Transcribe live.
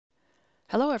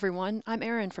Hello everyone, I'm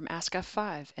Erin from Ask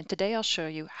F5, and today I'll show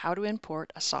you how to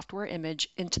import a software image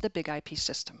into the Big IP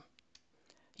system.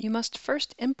 You must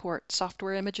first import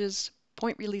software images,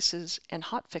 point releases, and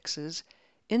hotfixes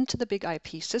into the Big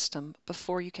IP system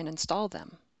before you can install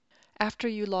them. After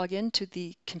you log into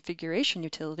the configuration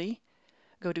utility,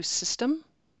 go to System,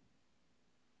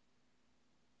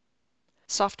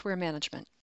 Software Management.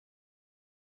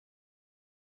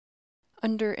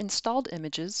 Under Installed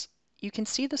Images, you can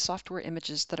see the software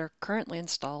images that are currently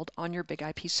installed on your Big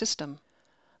IP system.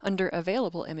 Under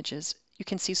Available Images, you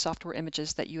can see software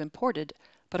images that you imported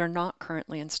but are not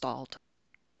currently installed.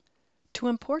 To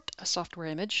import a software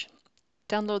image,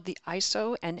 download the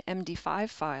ISO and MD5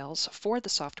 files for the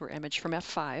software image from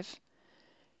F5,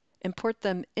 import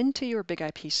them into your Big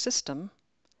IP system,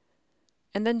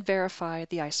 and then verify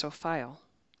the ISO file.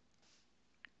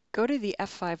 Go to the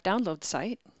F5 download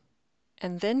site,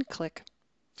 and then click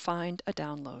Find a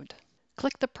Download.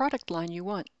 Click the product line you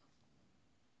want.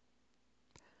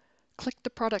 Click the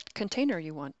product container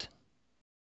you want.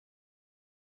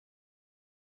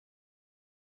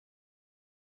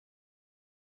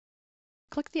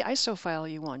 Click the ISO file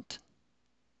you want.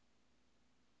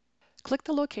 Click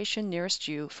the location nearest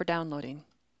you for downloading.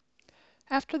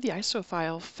 After the ISO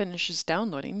file finishes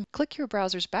downloading, click your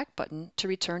browser's back button to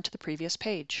return to the previous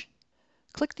page.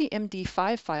 Click the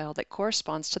MD5 file that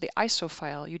corresponds to the ISO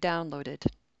file you downloaded.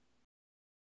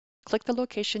 Click the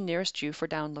location nearest you for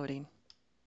downloading.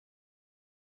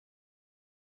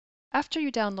 After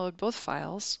you download both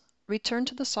files, return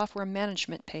to the software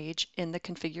management page in the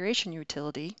configuration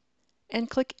utility and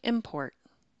click Import.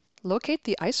 Locate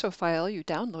the ISO file you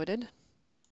downloaded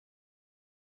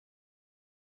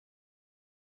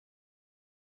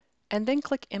and then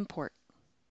click Import.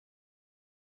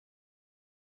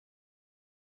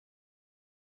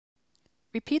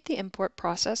 Repeat the import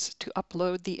process to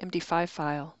upload the MD5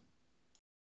 file.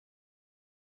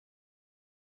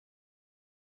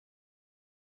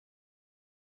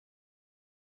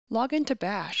 Log into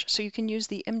Bash so you can use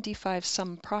the MD5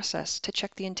 sum process to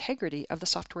check the integrity of the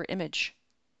software image.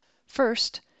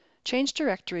 First, change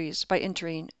directories by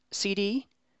entering cd,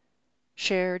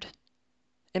 shared,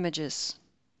 images.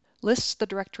 List the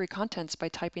directory contents by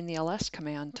typing the ls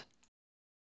command.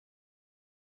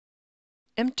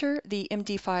 Enter the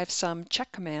MD5 sum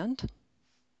check command,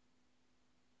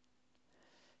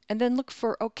 and then look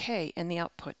for OK in the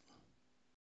output.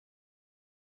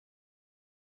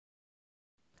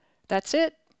 That's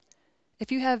it. If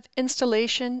you have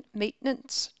installation,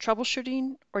 maintenance,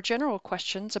 troubleshooting, or general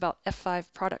questions about F5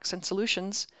 products and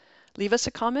solutions, leave us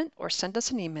a comment or send us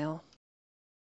an email.